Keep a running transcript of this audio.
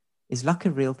Is luck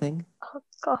a real thing? Oh,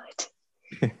 God.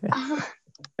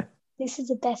 This is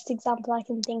the best example I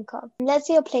can think of. Let's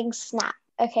say you're playing Snap,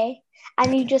 okay?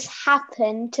 And you just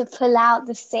happen to pull out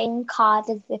the same card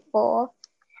as before,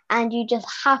 and you just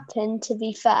happen to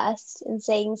be first in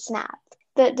saying Snap.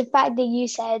 But the fact that you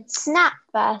said Snap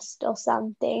first or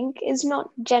something is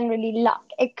not generally luck.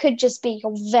 It could just be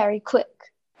you're very quick.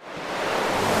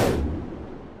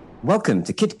 Welcome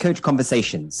to Kid Coach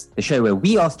Conversations, the show where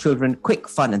we ask children quick,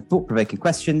 fun, and thought-provoking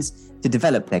questions to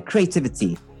develop their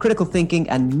creativity, critical thinking,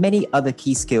 and many other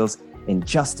key skills in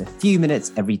just a few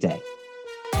minutes every day.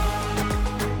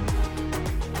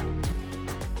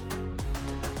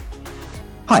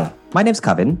 Hi, my name's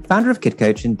Kevin, founder of Kid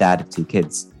Coach and dad of 2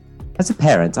 kids. As a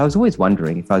parent, I was always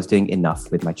wondering if I was doing enough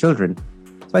with my children.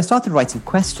 So I started writing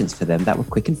questions for them that were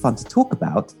quick and fun to talk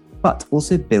about, but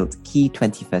also built key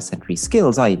 21st century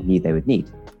skills I knew they would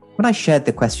need. When I shared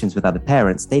the questions with other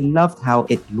parents, they loved how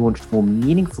it launched more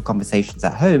meaningful conversations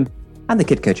at home, and the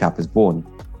Kid Coach app was born.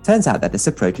 Turns out that this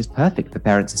approach is perfect for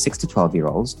parents of 6 to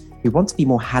 12-year-olds who want to be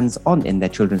more hands-on in their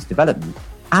children's development,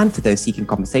 and for those seeking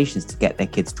conversations to get their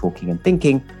kids talking and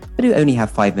thinking, but who only have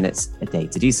 5 minutes a day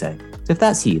to do so. So if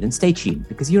that's you, then stay tuned,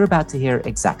 because you're about to hear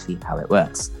exactly how it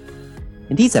works.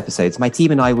 In these episodes, my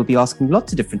team and I will be asking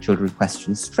lots of different children's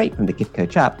questions straight from the Kid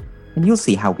Coach app, and you'll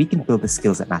see how we can build the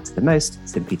skills that matter the most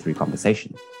simply through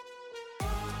conversation.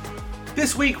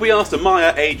 This week we asked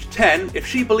Amaya, aged 10, if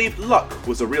she believed luck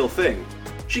was a real thing.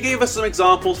 She gave us some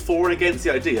examples for and against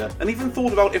the idea, and even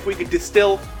thought about if we could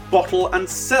distill, bottle, and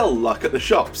sell luck at the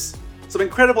shops. Some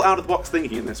incredible out-of-the-box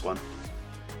thinking in this one.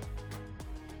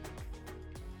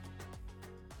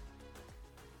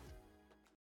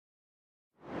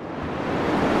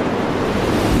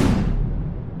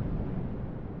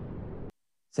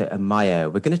 So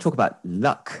Amaya, we're going to talk about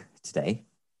luck today.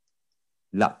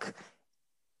 Luck.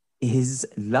 Is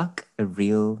luck a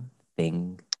real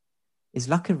thing? Is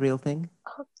luck a real thing?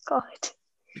 Oh, God.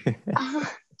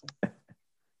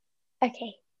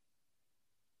 Okay.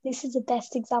 This is the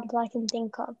best example I can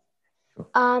think of. Sure.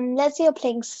 Let's say you're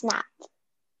playing Snap,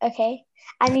 okay?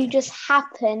 And you just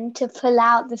happen to pull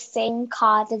out the same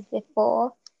card as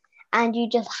before, and you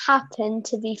just happen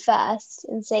to be first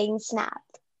in saying Snap.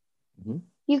 Mm-hmm.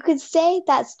 You could say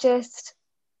that's just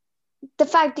the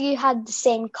fact that you had the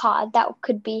same card. That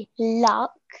could be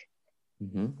luck.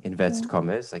 Mm-hmm. Inverted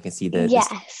commas. I can see the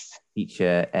yes,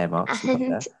 feature air marks.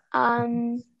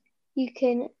 and you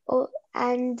can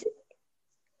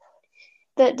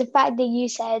but the fact that you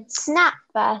said Snap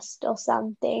first or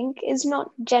something is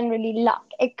not generally luck.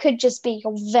 It could just be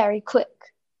you're very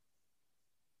quick.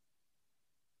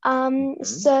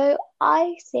 So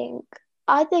I think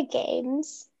other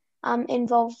games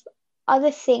involve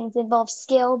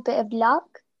skill, bit of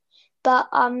luck, but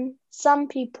some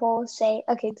people say,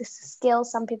 okay, this is skill,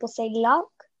 some people say luck,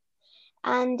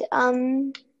 and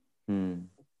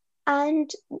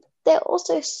and there are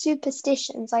also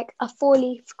superstitions, like a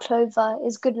 4-leaf clover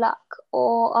is good luck,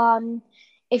 or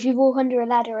if you walk under a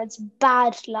ladder, it's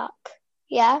bad luck.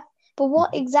 Yeah, but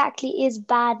what exactly is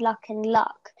bad luck and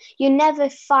luck? You never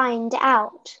find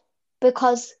out,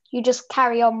 because you just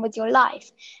carry on with your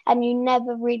life, and you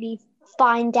never really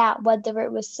find out whether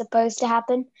it was supposed to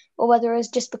happen or whether it was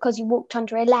just because you walked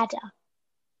under a ladder.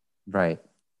 Right.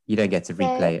 You don't get to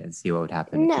replay it and see what would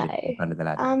happen if you didn't walk under the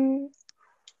ladder.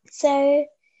 So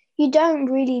you don't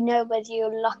really know whether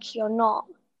you're lucky or not,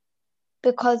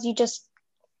 because you just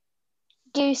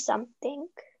do something.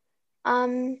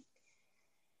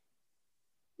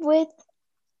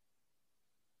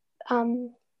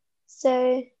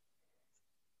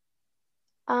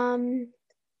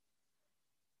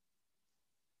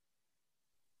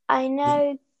 I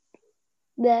know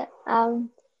that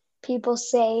people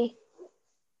say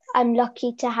I'm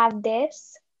lucky to have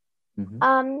this.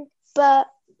 Mm-hmm. But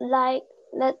like,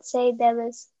 let's say there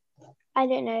was, I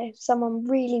don't know, someone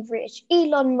really rich,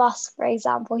 Elon Musk, for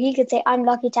example, he could say, I'm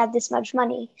lucky to have this much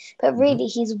money, but really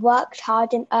he's worked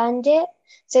hard and earned it.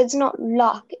 So it's not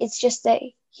luck. It's just that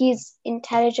he's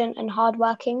intelligent and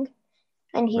hardworking,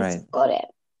 and he's got it.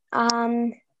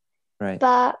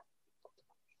 But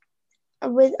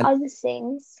with other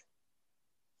things,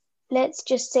 let's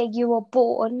just say you were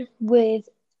born with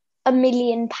 £1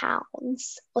 million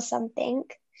or something.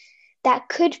 That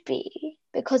could be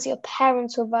because your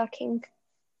parents were working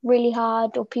really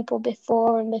hard, or people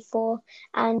before,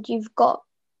 and you've got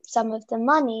some of the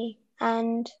money,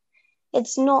 and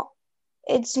it's not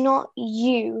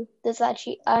you that's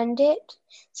actually earned it.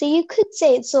 So you could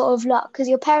say it's sort of luck, because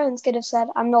your parents could have said,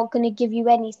 I'm not going to give you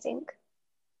anything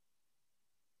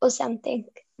or something.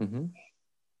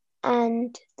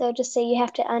 and they'll just say you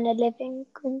have to earn a living,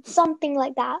 something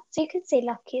like that. So you could say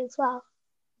lucky as well.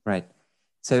 Right.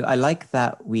 So I like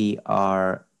that we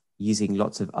are using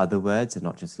lots of other words and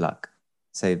not just luck.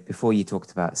 So before you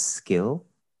talked about skill,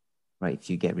 right? If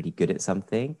you get really good at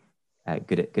something,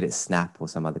 good at Snap or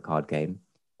some other card game,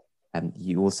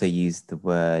 you also use the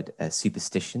word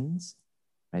superstitions,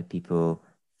 right? People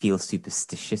feel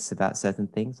superstitious about certain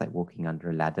things, like walking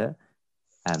under a ladder.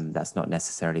 That's not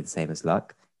necessarily the same as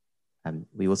luck.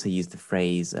 We also use the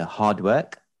phrase hard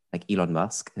work, like Elon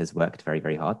Musk has worked very,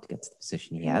 very hard to get to the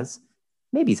position he has.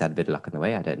 Maybe he's had a bit of luck on the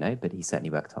way, I don't know, but he certainly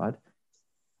worked hard.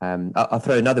 I'll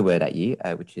throw another word at you,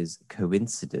 which is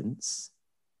coincidence.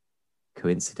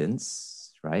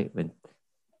 Coincidence, right? When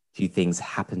two things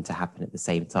happen to happen at the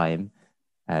same time.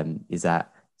 Is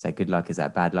that good luck? Is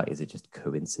that bad luck? Is it just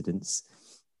coincidence?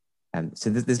 So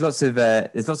there's lots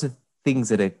of things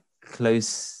that are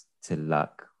close to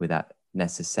luck without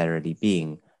necessarily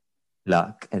being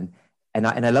luck. And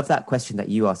I love that question that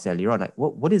you asked earlier on. Like,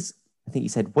 what is? I think you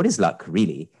said, what is luck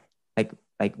really?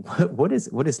 Like what is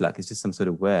luck? It's just some sort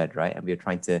of word, right? And we are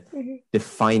trying to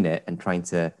define it and trying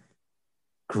to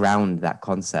ground that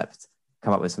concept,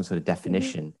 come up with some sort of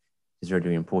definition is really,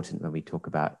 really important when we talk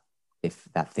about if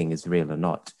that thing is real or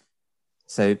not.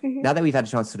 So now that we've had a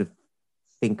chance to sort of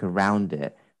think around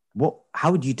it,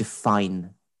 how would you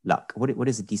define luck? What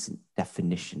is a decent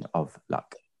definition of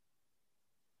luck?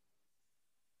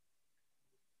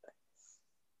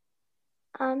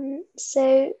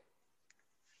 So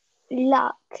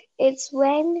luck, it's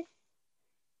when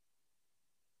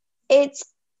it's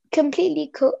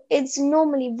completely it's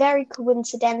normally very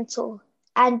coincidental,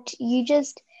 and you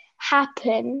just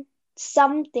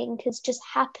something has just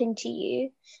happened to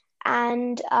you,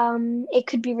 and it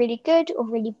could be really good or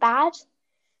really bad,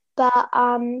 but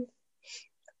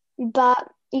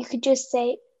you could just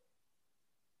say,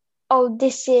 oh,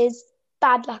 this is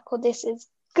bad luck or this is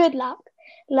good luck,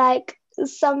 like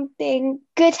something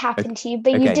good happened to you,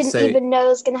 but you didn't even know it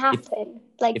was going to happen.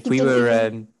 If we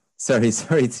were sorry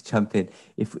to jump in,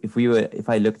 if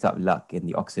I looked up luck in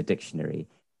the Oxford Dictionary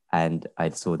and I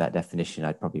saw that definition,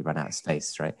 I'd probably run out of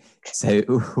space, right? So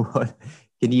what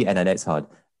can you, and I know it's hard,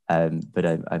 but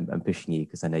I'm pushing you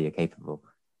because I know you're capable.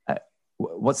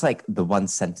 What's like the one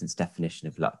sentence definition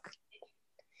of luck?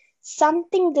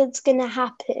 Something that's going to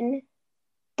happen,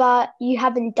 but you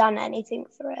haven't done anything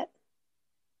for it.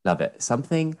 Love it.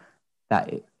 Something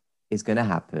that is going to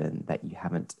happen that you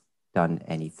haven't done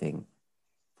anything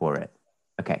for it.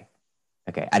 Okay.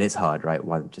 And it's hard, right?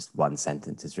 Just one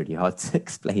sentence is really hard to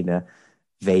explain a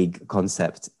vague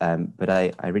concept. But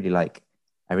I really like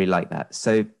that.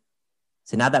 So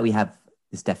now that we have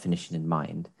this definition in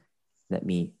mind, let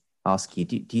me ask you,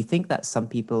 do you think that some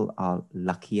people are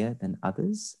luckier than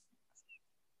others?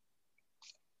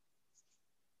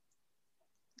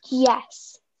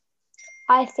 Yes,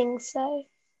 I think so.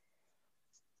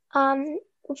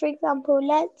 For example,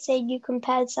 let's say you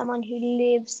compared someone who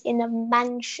lives in a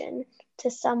mansion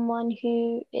to someone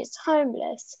who is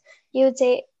homeless. You would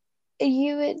say,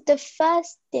 the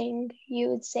first thing you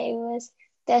would say was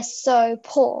they're so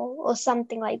poor or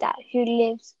something like that, who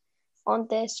lives on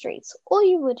the streets. Or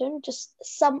you wouldn't,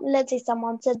 let's say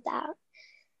someone said that.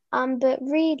 But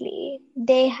really,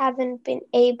 they haven't been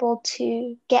able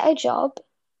to get a job,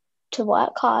 to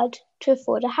work hard, to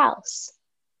afford a house.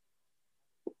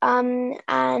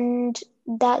 And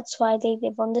that's why they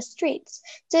live on the streets.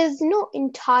 So it's not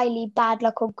entirely bad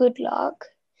luck or good luck.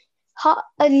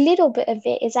 A little bit of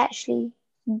it is actually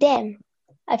them.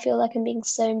 I feel like I'm being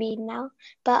so mean now,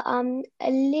 but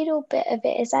a little bit of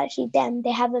it is actually them.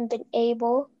 They haven't been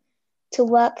able to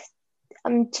work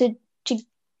to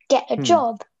get a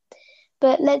job.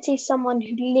 But let's say someone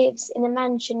who lives in a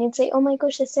mansion, you'd say, oh my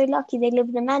gosh, they're so lucky they live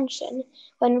in a mansion,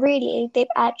 when really they've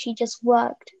actually just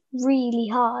worked really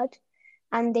hard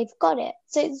and they've got it.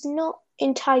 So it's not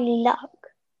entirely luck.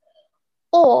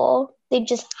 Or they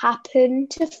just happen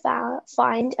to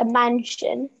find a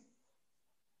mansion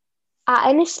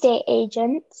at an estate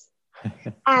agent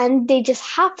and they just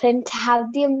happen to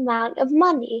have the amount of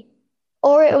money,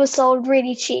 or it was sold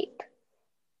really cheap.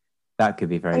 That could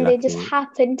be very and lucky. They just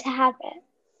happen to have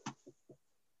it.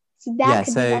 So that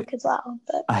could be luck as well.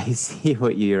 But I see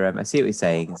what you're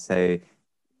saying. So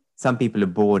some people are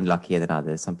born luckier than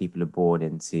others. Some people are born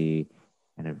into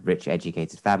kind of rich,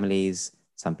 educated families.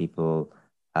 Some people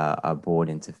are born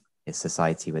into a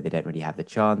society where they don't really have the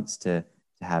chance to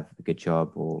have a good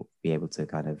job or be able to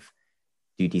kind of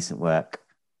do decent work.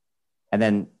 And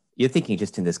then you're thinking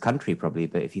just in this country probably,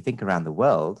 but if you think around the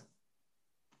world,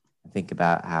 think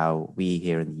about how we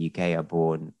here in the UK are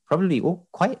born probably all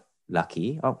quite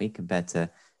lucky, aren't we, compared to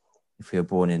if we were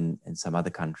born in some other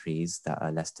countries that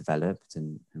are less developed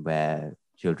and where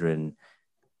children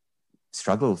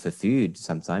struggle for food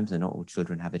sometimes, and not all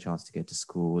children have a chance to go to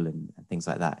school and things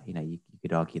like that. You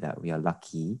could argue that we are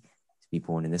lucky to be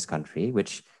born in this country,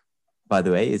 which, by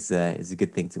the way, is a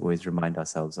good thing to always remind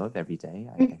ourselves of every day.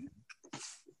 I think.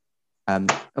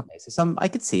 Okay, so I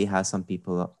could see how some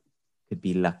people could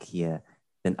be luckier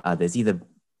than others, either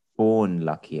born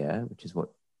luckier, which is what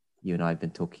you and I have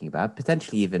been talking about,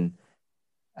 potentially even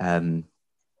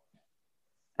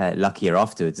luckier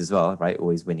afterwards as well, right?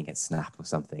 Always winning at Snap or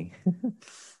something.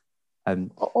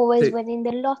 Always winning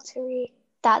the lottery.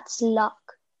 That's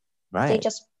luck. Right. They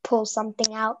just pull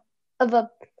something out of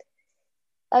a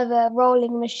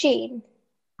rolling machine,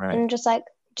 right. and just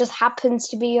happens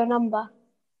to be your number.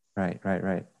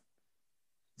 Right.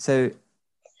 So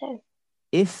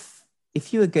if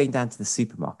you were going down to the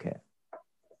supermarket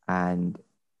and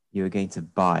you were going to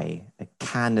buy a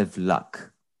can of luck,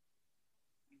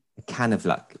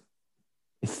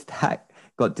 if that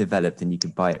got developed and you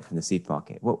could buy it from the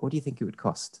supermarket, what do you think it would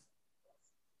cost?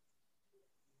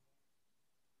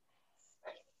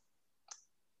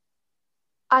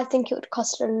 I think it would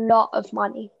cost a lot of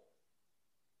money.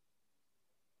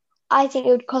 I think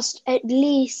it would cost at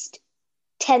least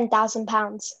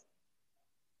 £10,000.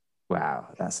 Wow,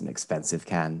 that's an expensive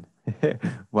can.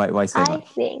 Why so much? I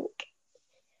think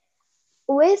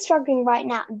we're struggling right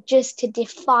now just to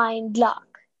define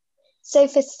luck. So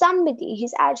for somebody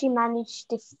who's actually managed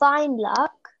to define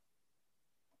luck,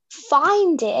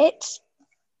 find it,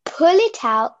 pull it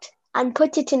out, and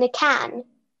put it in a can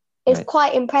is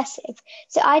quite impressive.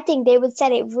 So I think they would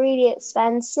sell it really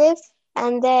expensive,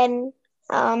 and then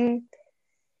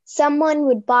someone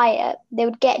would buy it. They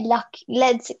would get lucky.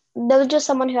 There was just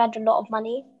someone who had a lot of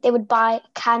money. They would buy a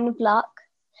can of luck,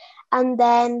 and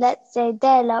then let's say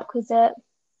their luck was that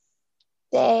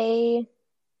they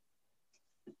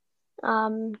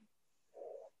won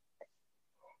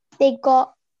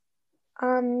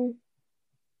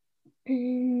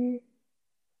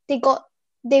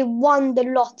the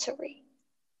lottery,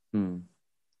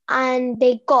 and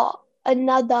they got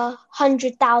another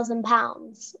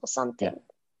 £100,000 or something.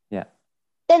 Yeah.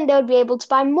 Then they'll be able to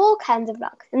buy more cans of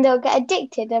luck, and they'll get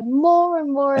addicted and more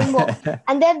and more and more.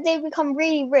 And then they become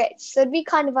really rich. So it'd be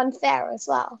kind of unfair as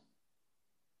well.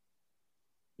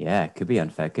 Yeah, it could be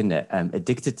unfair, couldn't it?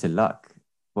 Addicted to luck.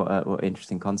 What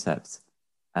interesting concept.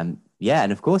 Yeah,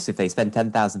 and of course, if they spend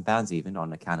 £10,000 even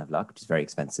on a can of luck, which is very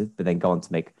expensive, but then go on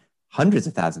to make hundreds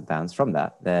of £1,000s from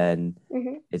that, then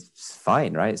it's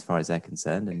fine, right? As far as they're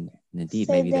concerned. And indeed,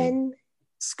 so maybe they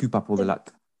scoop up all the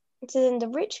luck. So then the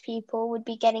rich people would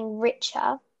be getting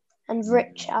richer and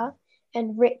richer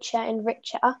and richer and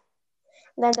richer. And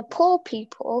then the poor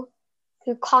people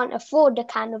who can't afford a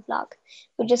can of luck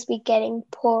would just be getting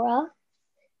poorer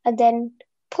and then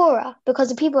poorer, because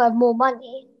the people who have more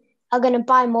money are going to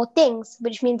buy more things,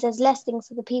 which means there's less things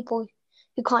for the people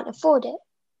who can't afford it.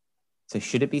 So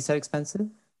should it be so expensive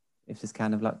if this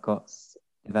can of luck got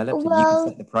developed? Well, and you can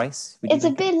set the price? It's a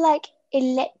bit like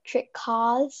electric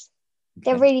cars.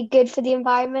 Okay. They're really good for the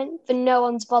environment, but no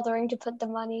one's bothering to put the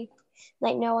money.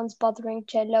 No one's bothering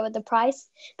to lower the price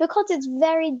because it's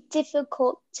very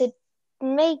difficult to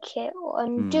make it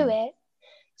and do it.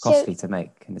 Costly to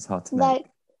make, and it's hard to make.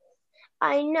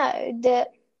 I know that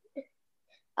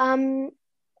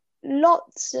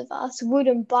lots of us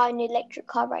wouldn't buy an electric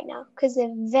car right now because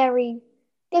they're very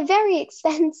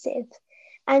expensive,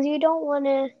 and you don't want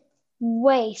to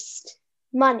waste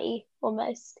money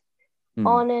almost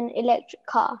on an electric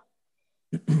car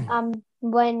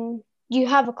when you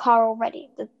have a car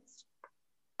already that's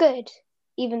good,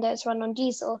 even though it's run on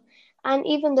diesel. And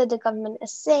even though the government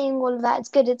is saying all of that, it's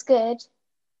good,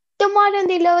 then why don't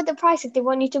they lower the price if they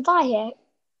want you to buy it?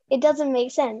 It doesn't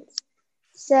make sense.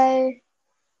 So,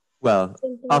 well,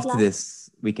 after this,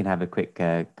 we can have a quick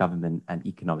government and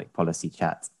economic policy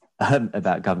chat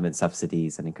about government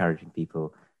subsidies and encouraging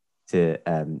people to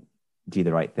do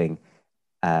the right thing.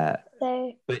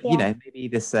 Maybe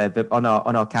this. But on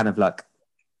our can of luck,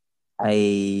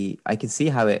 I can see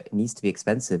how it needs to be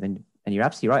expensive, and you're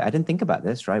absolutely right. I didn't think about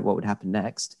this. Right, what would happen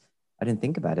next? I didn't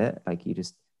think about it. Like you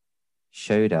just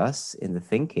showed us in the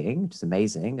thinking, which is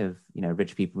amazing. Of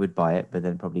rich people would buy it, but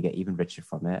then probably get even richer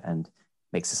from it, and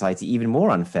make society even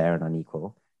more unfair and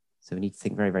unequal. So we need to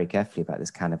think very, very carefully about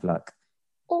this can of luck.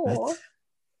 Or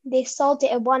they sold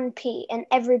it at 1p and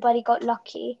everybody got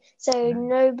lucky. So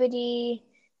nobody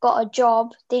got a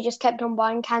job. They just kept on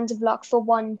buying cans of luck for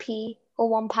 1p or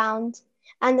 £1.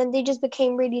 And then they just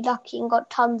became really lucky and got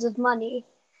tons of money.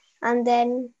 And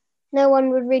then no one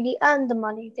would really earn the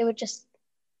money. They would just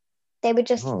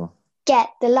get get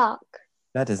the luck.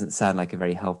 That doesn't sound like a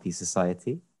very healthy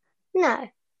society. No.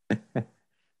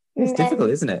 It's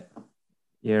difficult, isn't it?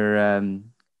 It's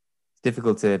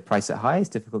difficult to price it high. It's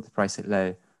difficult to price it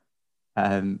low.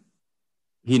 Who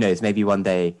knows? Maybe one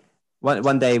day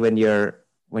when you're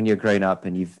grown up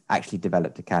and you've actually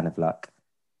developed a can of luck,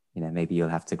 maybe you'll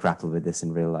have to grapple with this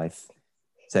in real life.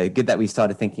 So good that we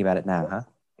started thinking about it now, huh?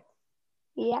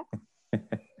 Yeah.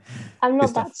 I'm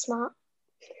not that smart.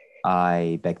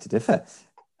 I beg to differ.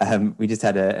 We just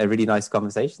had a really nice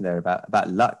conversation there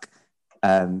about luck.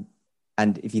 And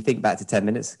if you think back to 10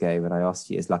 minutes ago when I asked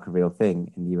you, is luck a real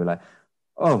thing? And you were like,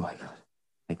 oh my God,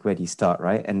 like where do you start,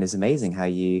 right? And it's amazing how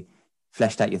you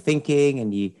fleshed out your thinking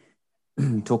and you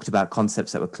talked about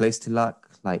concepts that were close to luck,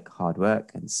 like hard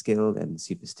work and skill and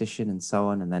superstition and so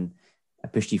on. And then I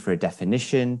pushed you for a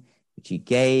definition, which you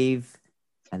gave.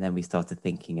 And then we started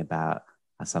thinking about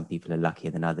how some people are luckier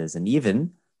than others and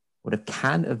even what a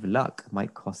can of luck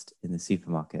might cost in the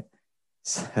supermarket.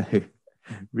 So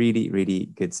really, really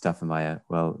good stuff, Amaya.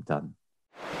 Well done.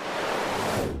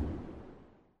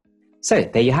 So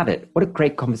there you have it. What a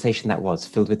great conversation that was,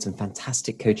 filled with some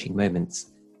fantastic coaching moments.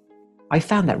 I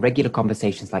found that regular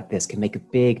conversations like this can make a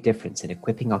big difference in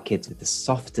equipping our kids with the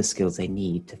softer skills they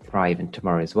need to thrive in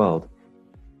tomorrow's world.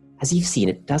 As you've seen,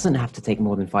 it doesn't have to take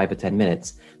more than 5 or 10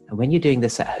 minutes. And when you're doing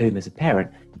this at home as a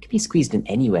parent, it can be squeezed in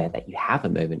anywhere that you have a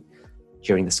moment,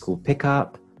 during the school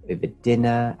pickup, over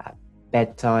dinner, at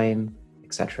bedtime,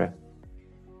 etc.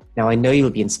 Now, I know you'll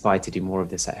be inspired to do more of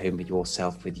this at home with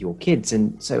yourself, with your kids.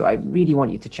 And so I really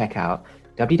want you to check out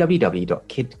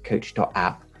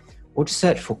www.kidcoach.app or just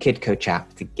search for Kid Coach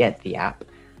app to get the app,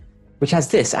 which has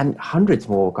this and hundreds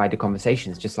more guided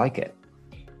conversations just like it.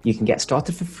 You can get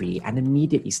started for free and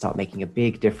immediately start making a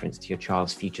big difference to your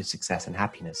child's future success and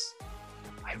happiness.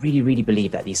 I really, really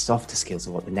believe that these softer skills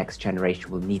are what the next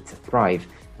generation will need to thrive.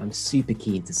 I'm super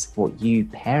keen to support you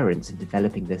parents in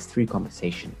developing this through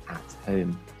conversation at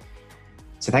home.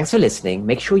 So thanks for listening.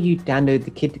 Make sure you download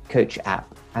the Kid Coach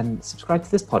app and subscribe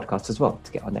to this podcast as well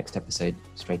to get our next episode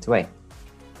straight away.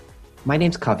 My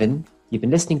name's Kevin. You've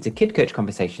been listening to Kid Coach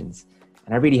Conversations,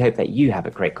 and I really hope that you have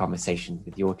a great conversation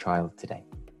with your child today.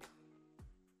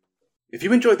 If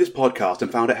you enjoyed this podcast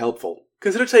and found it helpful,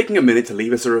 consider taking a minute to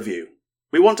leave us a review.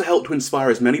 We want to help to inspire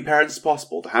as many parents as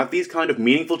possible to have these kind of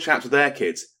meaningful chats with their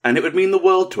kids, and it would mean the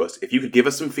world to us if you could give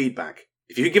us some feedback.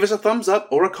 If you could give us a thumbs up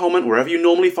or a comment wherever you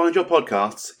normally find your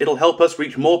podcasts, it'll help us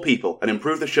reach more people and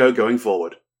improve the show going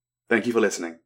forward. Thank you for listening.